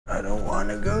want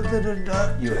to go to the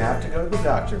doctor. You have to go to the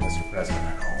doctor, Mr. President.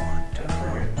 I don't want to.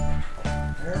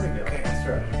 There we go. Okay. That's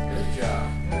right. Good job.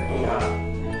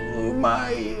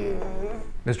 My...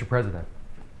 Mr. President,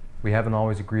 we haven't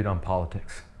always agreed on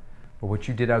politics, but what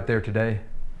you did out there today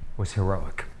was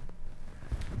heroic.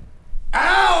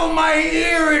 Ow, my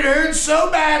ear, it hurts so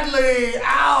badly.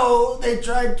 Ow, they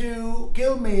tried to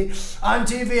kill me on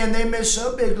TV and they missed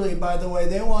so bigly, by the way.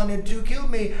 They wanted to kill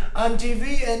me on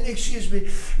TV and, excuse me,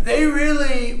 they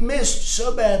really missed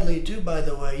so badly too, by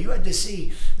the way. You had to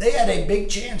see. They had a big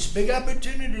chance, big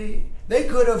opportunity. They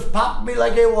could have popped me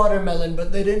like a watermelon,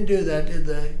 but they didn't do that, did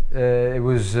they? It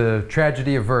was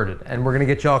tragedy averted, and we're gonna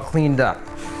get y'all cleaned up.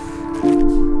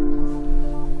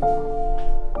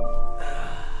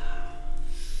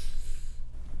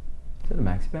 Is that a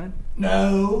maxi pad?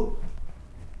 No.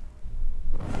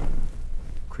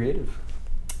 Creative.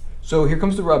 So here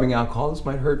comes the rubbing alcohol. This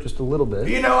might hurt just a little bit.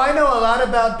 You know, I know a lot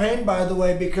about pain, by the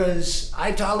way, because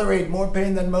I tolerate more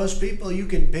pain than most people. You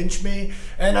can pinch me,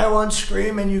 and I won't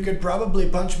scream, and you could probably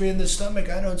punch me in the stomach.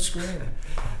 I don't scream.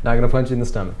 Not gonna punch you in the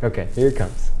stomach. Okay, here it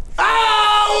comes.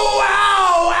 Ow!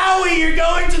 Ow! Owie! You're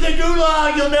going to the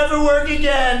gulag. You'll never work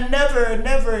again. Never,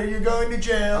 never. You're going to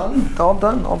jail. All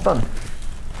done, all done.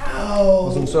 Ow!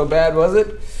 Wasn't so bad, was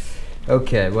it?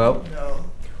 Okay, well, No.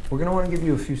 we're gonna want to give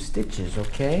you a few stitches,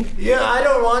 okay? Yeah, I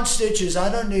don't want stitches.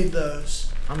 I don't need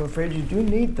those. I'm afraid you do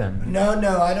need them.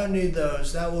 No, I don't need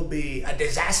those. That will be a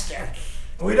disaster.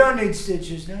 We don't need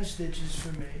stitches. No stitches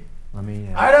for me. Let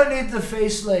me... I don't need the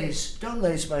face lace. Don't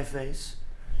lace my face.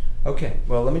 Okay,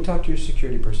 well, let me talk to your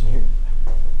security person here.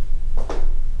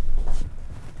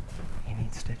 He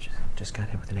needs stitches. Just got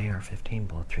hit with an AR-15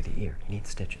 bullet through the ear. He needs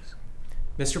stitches.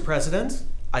 Mr. President,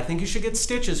 I think you should get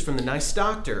stitches from the nice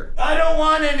doctor. I don't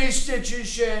want any stitches,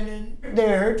 Shannon.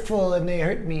 They're hurtful and they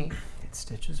hurt me. It's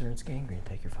stitches or it's gangrene.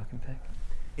 Take your fucking pick.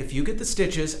 If you get the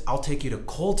stitches, I'll take you to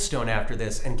Cold Stone after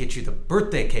this and get you the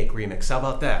birthday cake remix. How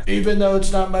about that? Even though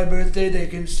it's not my birthday, they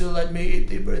can still let me eat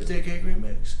the birthday cake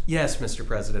remix. Yes, Mr.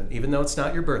 President, even though it's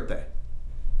not your birthday.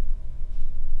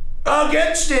 I'll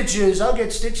get stitches. I'll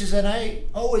get stitches, and I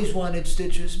always wanted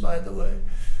stitches, by the way.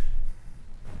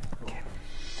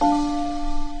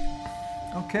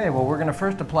 Okay, well, we're gonna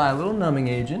first apply a little numbing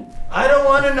agent. I don't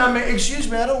want a numbing, excuse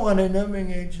me, I don't want a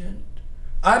numbing agent.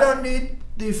 I don't need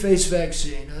the face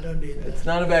vaccine. I don't need that. It's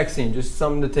not a vaccine, just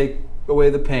something to take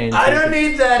away the pain. I don't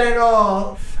need that at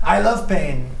all. I love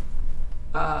pain.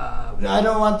 I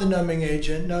don't want the numbing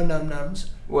agent. No num-nums.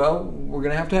 Well, we're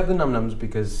gonna have to have the num-nums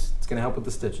because it's gonna help with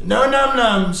the stitches. No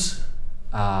num-nums.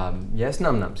 Yes,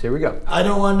 num-nums. Here we go. I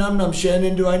don't want num-nums.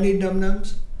 Shannon, do I need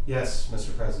num-nums? Yes,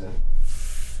 Mr. President.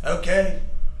 Okay.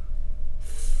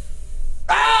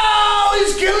 Ow!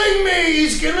 He's killing me!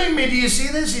 He's killing me! Do you see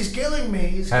this? He's killing me.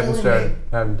 He's killing me.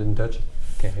 Didn't touch it.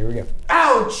 Okay, here we go.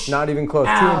 Ouch! Not even close.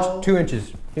 Ow. 2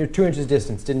 inches. Here, 2 inches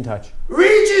distance. Didn't touch.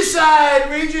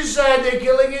 Regicide! Regicide! They're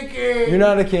killing a king. You're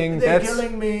not a king. They're That's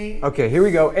killing me. Okay, here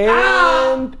we go.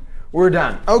 And we're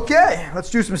done. Okay, let's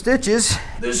do some stitches.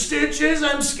 The stitches?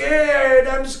 I'm scared.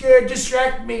 I'm scared.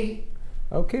 Distract me.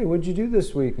 Okay, what'd you do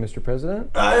this week, Mr.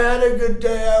 President? I had a good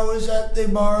day. I was at the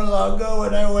Mar-a-Lago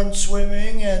and I went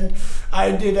swimming and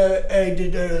I did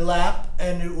a lap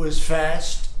and it was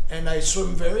fast and I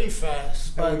swim very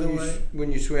fast, by the way.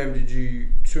 When you swam, did you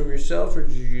swim yourself or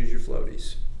did you use your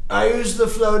floaties? I use the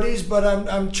floaties, but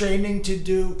I'm training to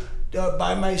do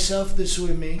by myself the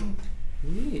swimming.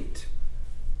 Neat.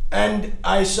 And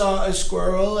I saw a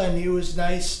squirrel and he was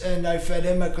nice and I fed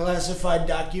him a classified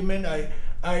document.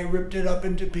 I ripped it up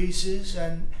into pieces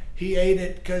and he ate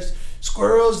it because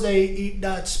squirrels, they eat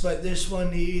nuts, but this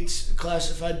one, he eats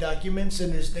classified documents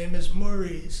and his name is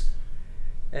Maurice.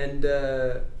 And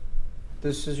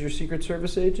this is your Secret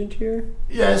Service agent here?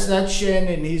 Yes, that's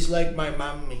Shannon. He's like my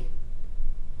mommy.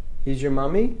 He's your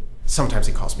mommy? Sometimes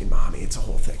he calls me mommy. It's a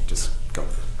whole thing. Just go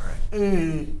with it, all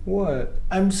right? What?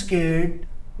 I'm scared.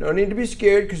 No need to be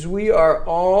scared because we are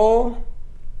all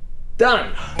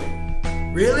done.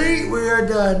 Really? We are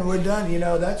done. We're done. You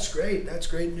know, that's great. That's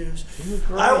great news.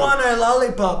 I want a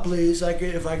lollipop, please.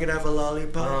 If I could have a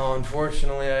lollipop. Oh,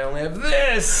 unfortunately, I only have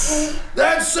this.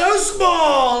 That's so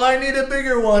small. I need a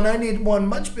bigger one. I need one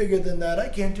much bigger than that. I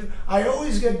can't do. I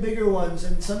always get bigger ones,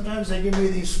 and sometimes they give me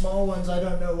these small ones. I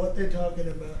don't know what they're talking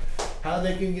about. How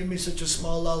they can give me such a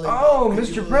small lollipop. Oh,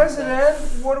 Mr. President,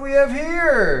 what do we have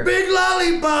here? Big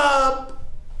lollipop.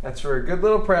 That's for a good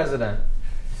little president.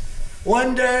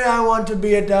 One day I want to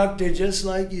be a doctor just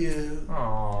like you.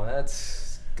 Oh,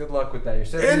 that's... Good luck with that. You're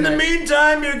saying In the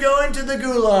meantime, you're going to the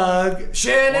gulag.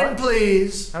 Shannon, What?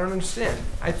 please. I don't understand.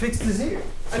 I fixed his ear.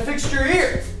 I fixed your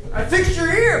ear. I fixed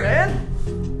your ear, man.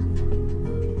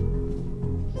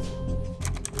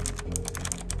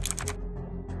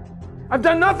 I've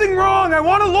done nothing wrong! I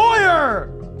want a lawyer!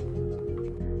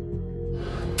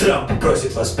 Трамп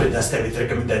просит вас предоставить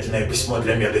рекомендательное письмо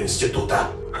для мединститута.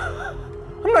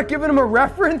 I'm not giving him a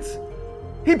reference!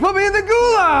 He put me in the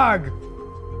gulag!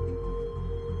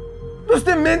 Dus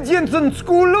de mensen in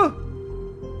school?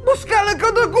 Buscala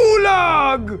ka de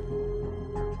gulag!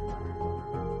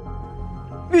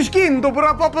 Viskindo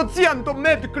para paziente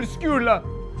medical school!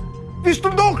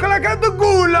 Vistudokala ka de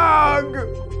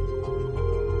gulag!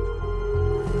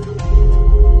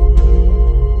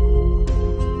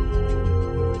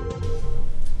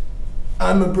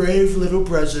 I'm a brave little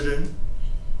president.